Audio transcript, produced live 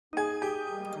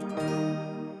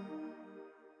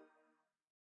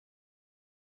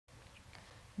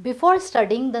Before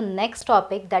studying the next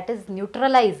topic, that is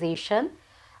neutralization,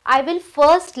 I will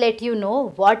first let you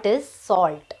know what is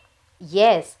salt.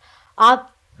 Yes,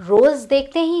 आप रोज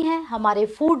देखते ही हैं हमारे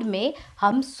food में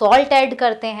हम salt add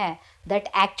करते हैं that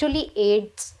actually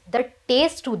adds the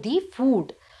taste to the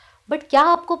food. But क्या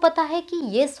आपको पता है कि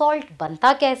ये सॉल्ट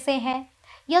बनता कैसे है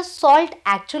या सॉल्ट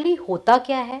एक्चुअली होता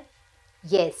क्या है?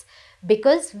 Yes,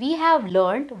 because we have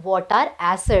learned what are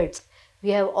acids. We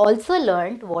have also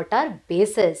learned what are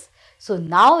bases. So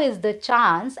now is the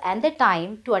chance and the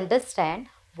time to understand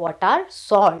what are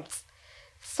salts.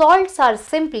 Salts are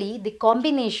simply the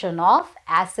combination of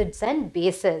acids and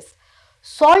bases.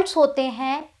 Salts होते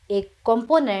हैं एक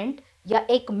component या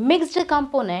एक mixed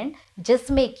component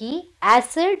जिसमें कि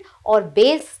acid और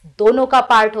base दोनों का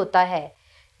part होता है.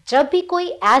 जब भी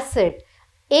कोई acid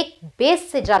एक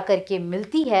बेस से जाकर के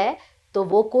मिलती है तो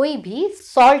वो कोई भी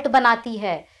सॉल्ट बनाती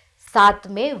है, साथ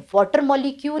में वाटर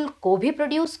मॉलिक्यूल को भी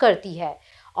प्रोड्यूस करती है.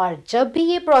 और जब भी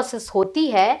ये प्रोसेस होती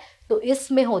है तो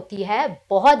इसमें होती है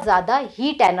बहुत ज़्यादा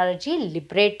हीट एनर्जी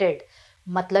लिबरेटेड.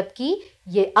 मतलब कि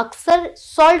ये अक्सर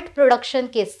सॉल्ट प्रोडक्शन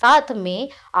के साथ में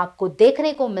आपको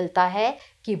देखने को मिलता है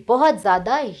कि बहुत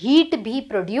ज़्यादा हीट भी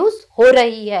प्रोड्यूस हो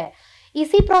रही है.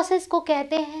 इसी प्रोसेस को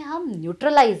कहते हैं हम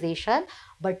न्यूट्रलाइजेशन.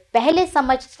 बट पहले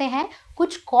समझते हैं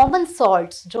कुछ कॉमन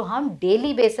सॉल्ट्स जो हम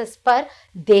डेली बेसिस पर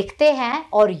देखते हैं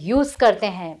और यूज़ करते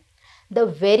हैं. The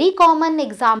very common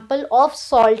example of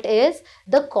salt is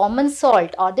the common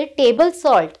salt और the table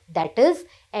salt, that is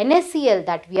NaCl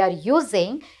that we are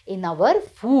using in our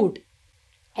food.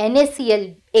 NaCl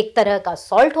एक तरह का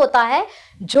सॉल्ट होता है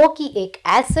जो कि एक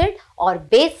एसिड और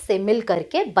बेस से मिल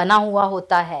करके बना हुआ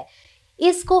होता है.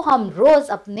 इसको हम रोज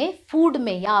अपने फूड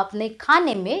में या अपने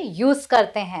खाने में यूज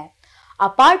करते हैं.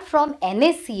 Apart from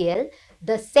NaCl,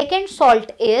 the second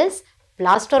salt is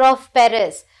plaster of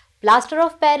Paris. Plaster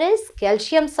of Paris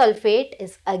calcium sulphate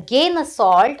is again a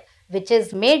salt which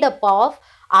is made up of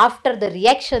after the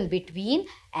reaction between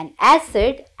N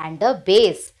acid and a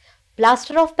base.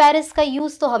 Plaster of Paris का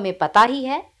use तो हमें पता ही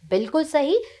है, बिल्कुल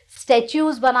सही.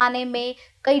 Statues बनाने में,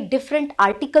 कई डिफरेंट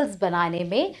आर्टिकल्स बनाने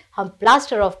में हम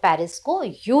प्लास्टर ऑफ पेरिस को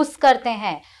यूज करते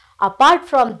हैं. अपार्ट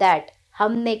फ्रॉम दैट,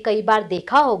 हमने कई बार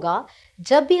देखा होगा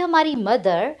जब भी हमारी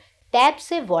मदर टैप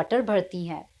से वाटर भरती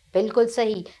हैं, बिल्कुल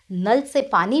सही, नल से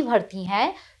पानी भरती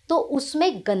हैं, तो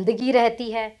उसमें गंदगी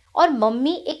रहती है और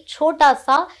मम्मी एक छोटा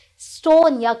सा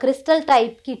स्टोन या क्रिस्टल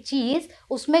टाइप की चीज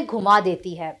उसमें घुमा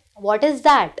देती है. What is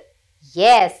that?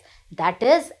 Yes, that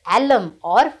is alum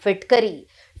or fitkari.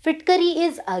 Fitkari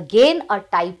is again a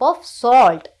type of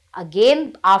salt. Again,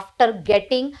 after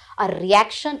getting a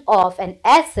reaction of an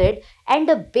acid and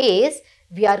a base,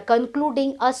 we are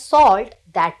concluding a salt,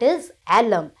 that is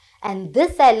alum. And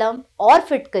this alum or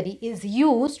fitkari is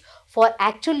used for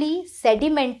actually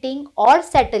sedimenting or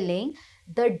settling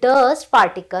the dust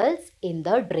particles in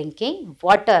the drinking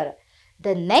water.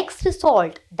 The next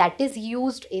salt that is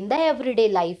used in the everyday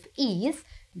life is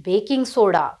baking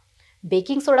soda.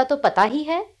 Baking soda तो पता ही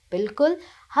है, बिल्कुल.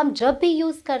 हम जब भी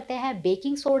use करते हैं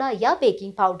baking soda या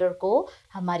बेकिंग पाउडर को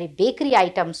हमारे बेकरी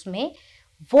आइटम्स में,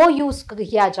 वो यूज़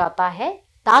किया जाता है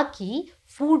ताकि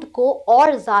फूड को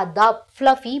और ज़्यादा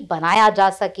फ्लफ़ी बनाया जा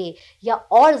सके या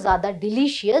और ज़्यादा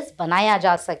डिलीशियस बनाया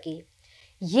जा सके.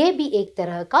 ये भी एक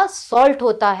तरह का सॉल्ट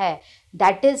होता है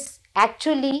that is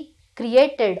actually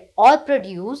created or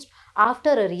produced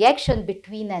after a reaction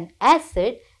between an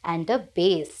acid and a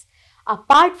base.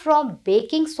 Apart from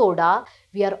baking soda,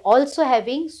 we are also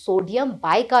having sodium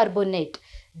bicarbonate,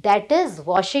 that is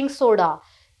washing soda.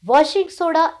 Washing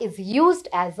soda is used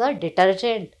as a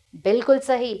detergent. बिल्कुल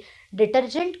सही.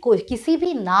 Detergent को किसी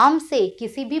भी नाम से,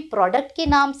 किसी भी product के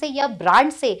नाम से या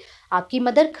ब्रांड से आपकी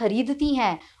मदर खरीदती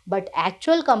हैं, but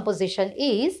actual composition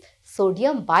is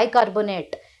sodium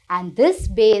bicarbonate. And this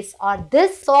base or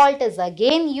this salt is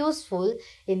again useful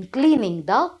in cleaning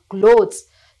the clothes.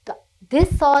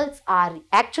 These salts are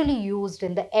actually used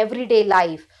in the everyday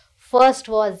life. First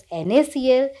was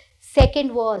NaCl,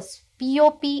 second was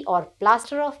POP or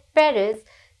plaster of Paris,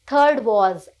 third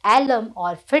was alum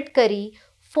or fitkari,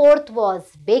 fourth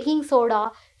was baking soda,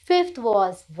 fifth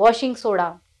was washing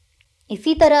soda.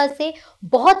 इसी तरह से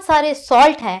बहुत सारे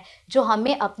salt हैं जो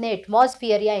हमें अपने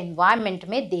atmosphere या एनवायरनमेंट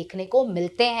में देखने को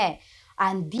मिलते हैं.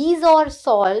 And these are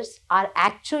salts are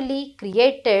actually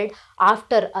created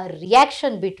after a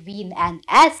reaction between N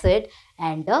acid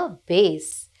and a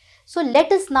base. So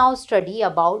let us now study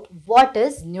about what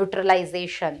is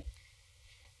neutralisation.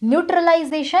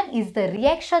 Neutralisation is the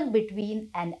reaction between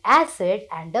N acid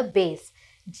and a base.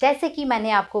 जैसे कि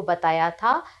मैंने आपको बताया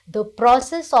था, the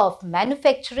process of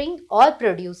manufacturing और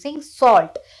producing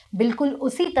salt, बिल्कुल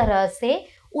उसी तरह से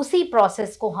उसी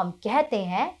प्रोसेस को हम कहते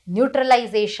हैं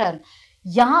न्यूट्रलाइजेशन।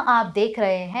 यहाँ आप देख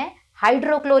रहे हैं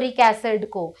हाइड्रोक्लोरिक एसिड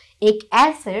को। एक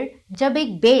एसिड जब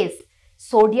एक बेस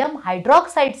सोडियम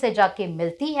हाइड्रोक्साइड से जाके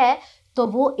मिलती है तो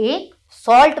वो एक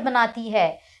सॉल्ट बनाती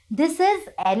है। दिस इज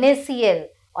NaCl,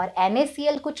 और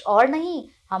NaCl कुछ और नहीं,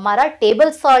 हमारा टेबल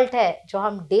सॉल्ट है जो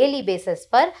हम डेली बेसिस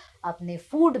पर अपने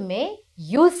फूड में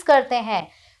यूज करते हैं।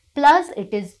 Plus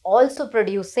it is also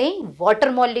producing water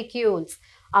molecules.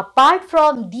 Apart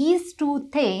from these two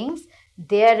things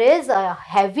there is a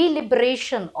heavy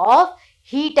liberation of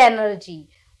heat energy.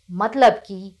 मतलब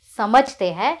कि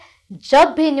समझते हैं,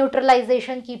 जब भी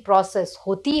न्यूट्रलाइजेशन की प्रोसेस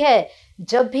होती है,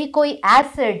 जब भी कोई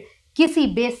एसिड किसी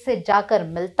बेस से जाकर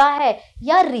मिलता है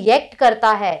या रिएक्ट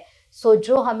करता है, सो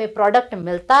जो हमें प्रोडक्ट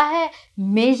मिलता है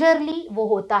मेजरली वो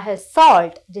होता है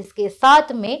सॉल्ट, जिसके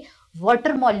साथ में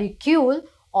वाटर मॉलिक्यूल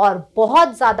और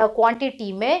बहुत ज्यादा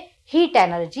क्वांटिटी में हीट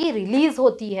एनर्जी रिलीज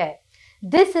होती है।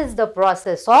 This is the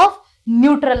process of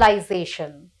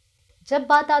neutralisation. जब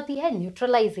बात आती है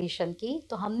न्यूट्रलाइजेशन की,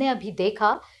 तो हमने अभी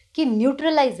देखा कि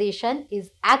neutralisation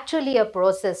is actually a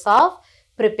process of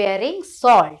preparing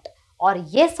salt, और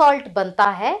ये सॉल्ट बनता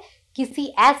है किसी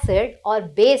एसिड और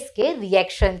बेस के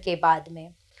रिएक्शन के बाद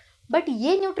में। बट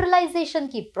ये न्यूट्रलाइजेशन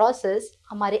की प्रोसेस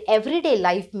हमारे एवरीडे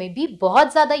लाइफ में भी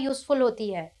बहुत ज़्यादा यूजफुल होती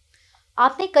है।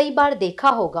 आपने कई बार देखा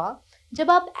होगा,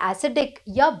 जब आप एसिडिक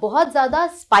या बहुत ज़्यादा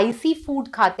स्पाइसी फूड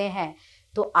खाते हैं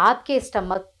तो आपके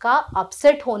स्टमक का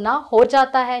अपसेट होना हो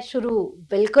जाता है शुरू।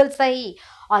 बिल्कुल सही।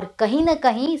 और कहीं ना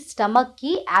कहीं स्टमक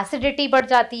की एसिडिटी बढ़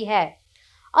जाती है।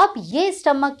 अब ये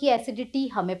स्टमक की एसिडिटी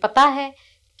हमें पता है,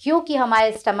 क्योंकि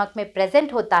हमारे स्टमक में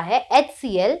प्रेजेंट होता है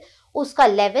HCl, उसका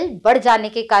लेवल बढ़ जाने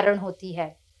के कारण होती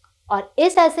है। और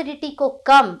इस एसिडिटी को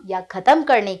कम या खत्म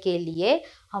करने के लिए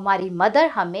हमारी मदर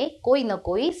हमें कोई ना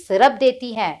कोई सिरप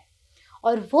देती है,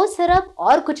 और वो सिरप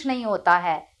और कुछ नहीं होता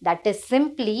है, that is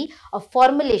simply a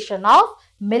formulation of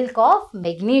milk of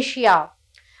magnesia.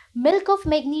 Milk of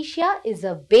magnesia is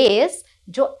a base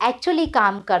जो एक्चुअली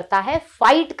काम करता है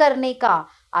फाइट करने का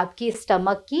आपकी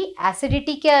स्टमक की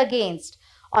एसिडिटी के अगेंस्ट।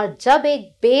 और जब एक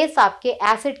बेस आपके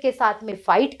एसिड के साथ में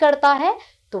फाइट करता है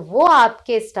तो वो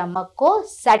आपके स्टमक को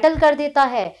सेटल कर देता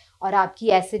है और आपकी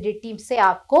एसिडिटी से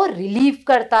आपको रिलीव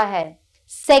करता है।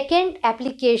 Second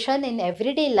application in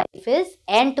everyday life is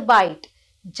ant bite.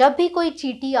 जब भी कोई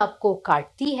चींटी आपको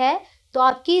काटती है तो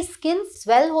आपकी स्किन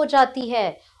स्वेल हो जाती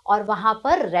है और वहां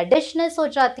पर रेडिशनेस हो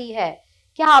जाती है।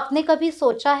 क्या आपने कभी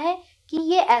सोचा है कि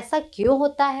ये ऐसा क्यों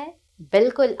होता है?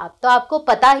 बिल्कुल, अब तो आपको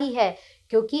पता ही है,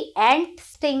 क्योंकि एंट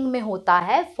स्टिंग में होता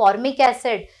है फॉर्मिक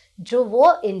एसिड जो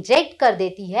वो इंजेक्ट कर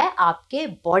देती है आपके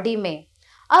बॉडी में।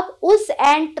 अब उस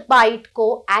एंट बाइट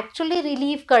को एक्चुअली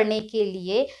रिलीव करने के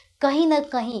लिए, कहीं ना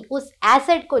कहीं उस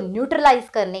एसिड को न्यूट्रलाइज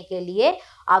करने के लिए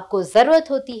आपको जरूरत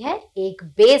होती है एक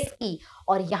बेस की,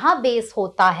 और यहाँ बेस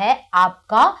होता है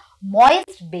आपका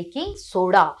मॉइस्ट बेकिंग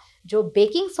सोडा। जो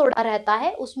बेकिंग सोडा रहता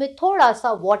है उसमें थोड़ा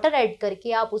सा वाटर ऐड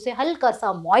करके आप उसे हल्का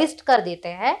सा मॉइस्ट कर देते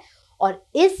हैं, और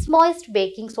इस मॉइस्ट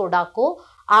बेकिंग सोडा को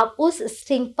आप उस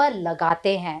स्टिंग पर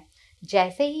लगाते हैं।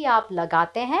 जैसे ही आप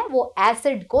लगाते हैं वो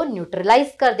एसिड को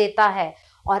न्यूट्रलाइज कर देता है,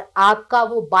 और आपका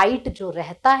वो बाइट जो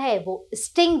रहता है, वो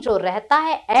स्टिंग जो रहता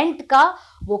है एंट का,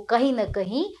 वो कहीं ना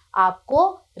कहीं आपको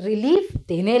रिलीफ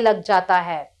देने लग जाता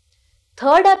है।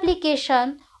 Third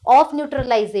application of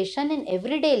neutralisation in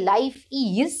everyday life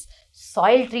is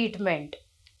soil treatment.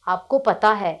 आपको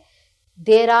पता है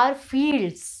देयर आर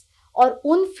फील्ड्स, और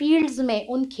उन फील्ड्स में,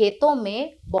 उन खेतों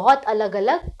में बहुत अलग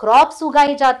अलग क्रॉप्स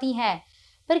उगाई जाती हैं।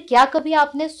 पर क्या कभी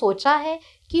आपने सोचा है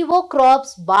कि वो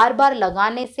क्रॉप्स बार बार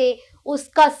लगाने से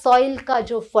उसका सॉइल का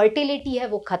जो फर्टिलिटी है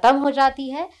वो खत्म हो जाती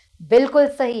है? बिल्कुल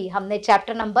सही, हमने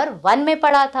चैप्टर नंबर 1 में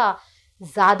पढ़ा था।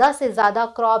 ज्यादा से ज्यादा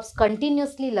क्रॉप्स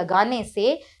कंटिन्यूसली लगाने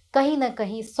से कहीं ना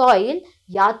कहीं सॉइल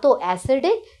या तो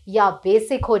एसिडिक या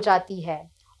बेसिक हो जाती है,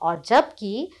 और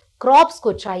जबकि क्रॉप्स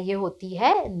को चाहिए होती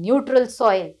है न्यूट्रल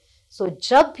सॉइल। सो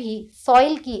जब भी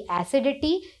सॉइल की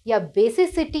एसिडिटी या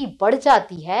बेसिसिटी बढ़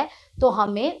जाती है तो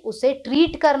हमें उसे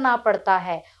ट्रीट करना पड़ता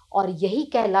है, और यही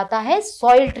कहलाता है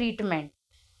सॉइल ट्रीटमेंट।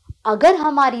 अगर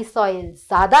हमारी सॉइल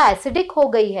ज्यादा एसिडिक हो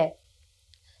गई है,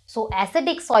 सो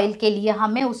एसिडिक सॉइल के लिए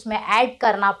हमें उसमें ऐड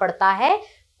करना पड़ता है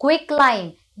क्विक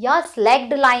लाइम या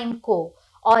स्लैग्ड लाइम को,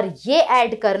 और ये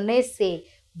ऐड करने से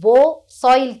वो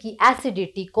सॉइल की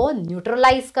एसिडिटी को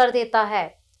न्यूट्रलाइज कर देता है,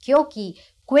 क्योंकि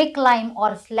क्विक लाइम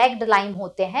और स्लैग्ड लाइम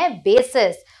होते हैं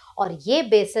बेसिस, और ये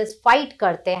बेसिस फाइट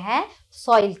करते हैं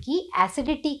सॉइल की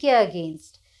एसिडिटी के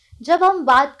अगेंस्ट। जब हम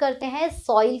बात करते हैं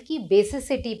सॉइल की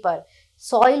बेसिसिटी पर,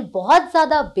 सॉइल बहुत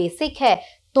ज़्यादा बेसिक है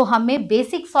तो हमें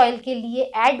बेसिक सॉइल के लिए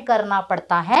ऐड करना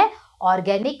पड़ता है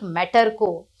ऑर्गेनिक मैटर को।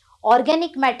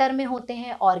 ऑर्गेनिक मैटर में होते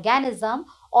हैं ऑर्गेनिज्म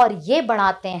और ये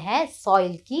बढ़ाते हैं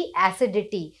सॉइल की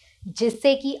एसिडिटी,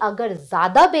 जिससे कि अगर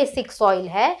ज़्यादा बेसिक सॉइल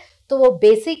है तो वो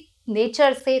बेसिक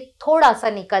नेचर से थोड़ा सा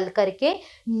निकल करके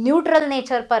न्यूट्रल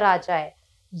नेचर पर आ जाए।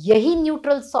 यही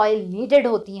न्यूट्रल सॉइल नीडेड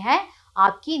होती हैं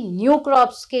आपकी न्यू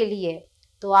क्रॉप्स के लिए।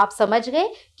 तो आप समझ गए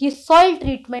कि सॉइल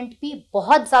ट्रीटमेंट भी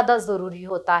बहुत ज़्यादा ज़रूरी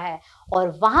होता है और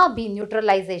वहाँ भी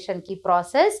न्यूट्रलाइजेशन की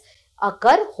प्रोसेस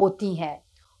अकर होती है।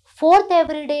 फोर्थ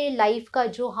एवरीडे लाइफ का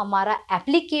जो हमारा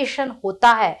एप्लीकेशन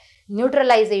होता है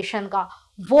न्यूट्रलाइजेशन का,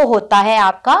 वो होता है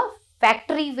आपका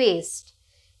फैक्ट्री वेस्ट।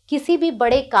 किसी भी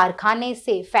बड़े कारखाने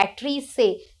से, फैक्ट्री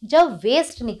से जब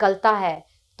वेस्ट निकलता है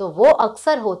तो वो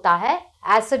अक्सर होता है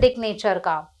एसिडिक नेचर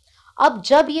का। अब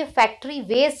जब ये फैक्ट्री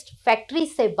वेस्ट फैक्ट्री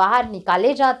से बाहर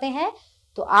निकाले जाते हैं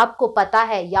तो आपको पता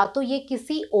है या तो ये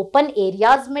किसी ओपन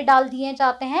एरियाज में डाल दिए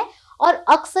जाते हैं और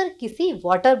अक्सर किसी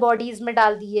वाटर बॉडीज में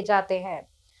डाल दिए जाते हैं।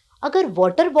 अगर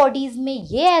वाटर बॉडीज में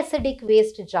ये एसिडिक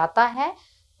वेस्ट जाता है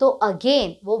तो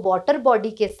अगेन वो वाटर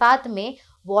बॉडी के साथ में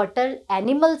वाटर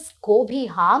एनिमल्स को भी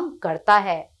हार्म करता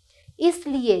है।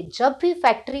 इसलिए जब भी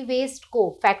फैक्ट्री वेस्ट को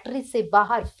फैक्ट्री से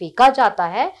बाहर फेंका जाता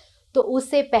है तो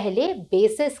उसे पहले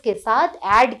बेसिस के साथ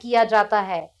ऐड किया जाता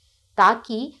है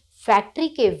ताकि फैक्ट्री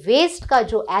के वेस्ट का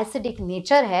जो एसिडिक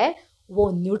नेचर है वो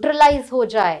न्यूट्रलाइज हो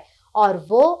जाए और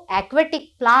वो एक्वेटिक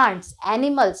प्लांट्स,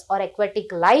 एनिमल्स और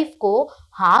एक्वेटिक लाइफ को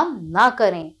हार्म ना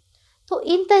करें। तो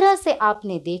इन तरह से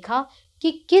आपने देखा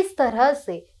कि किस तरह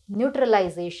से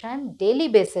न्यूट्रलाइजेशन डेली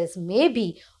बेसिस में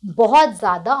भी बहुत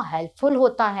ज़्यादा हेल्पफुल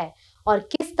होता है और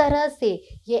किस तरह से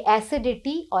ये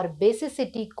एसिडिटी और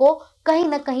बेसिसिटी को कहीं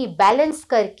ना कहीं बैलेंस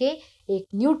करके एक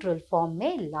न्यूट्रल फॉर्म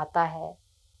में लाता है।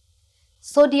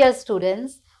 So dear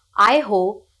students, I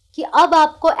hope कि अब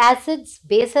आपको एसिड्स,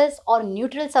 बेसिस और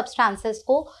न्यूट्रल सब्सटेंसेस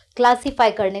को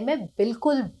क्लासिफाई करने में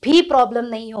बिल्कुल भी प्रॉब्लम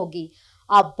नहीं होगी।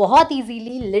 आप बहुत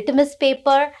इजीली लिटमस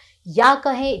पेपर या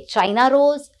कहें चाइना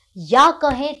रोज या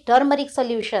कहें टर्मरिक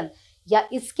सॉल्यूशन या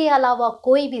इसके अलावा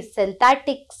कोई भी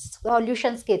सिंथेटिक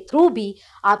सॉल्यूशंस के थ्रू भी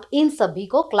आप इन सभी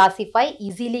को क्लासिफाई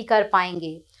इजीली कर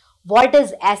पाएंगे। What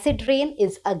is acid rain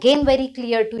is again very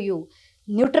clear to you.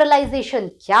 Neutralisation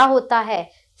क्या होता है,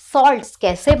 सॉल्ट्स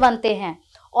कैसे बनते हैं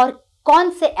और कौन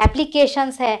से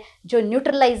एप्लीकेशंस हैं जो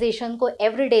न्यूट्रलाइजेशन को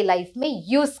एवरीडे लाइफ में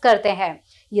यूज करते हैं,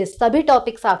 ये सभी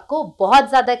टॉपिक्स आपको बहुत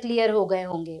ज़्यादा क्लियर हो गए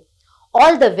होंगे।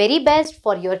 All the very best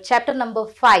for your chapter number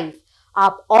 5।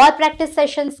 आप और प्रैक्टिस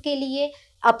सेशंस के लिए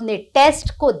अपने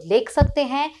टेस्ट को देख सकते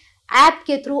हैं। ऐप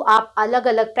के थ्रू आप अलग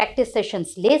अलग प्रैक्टिस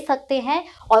सेशंस ले सकते हैं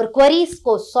और क्वेरीज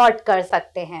को सॉर्ट कर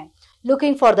सकते हैं।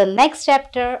 Looking for the next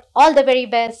chapter. All the very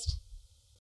best.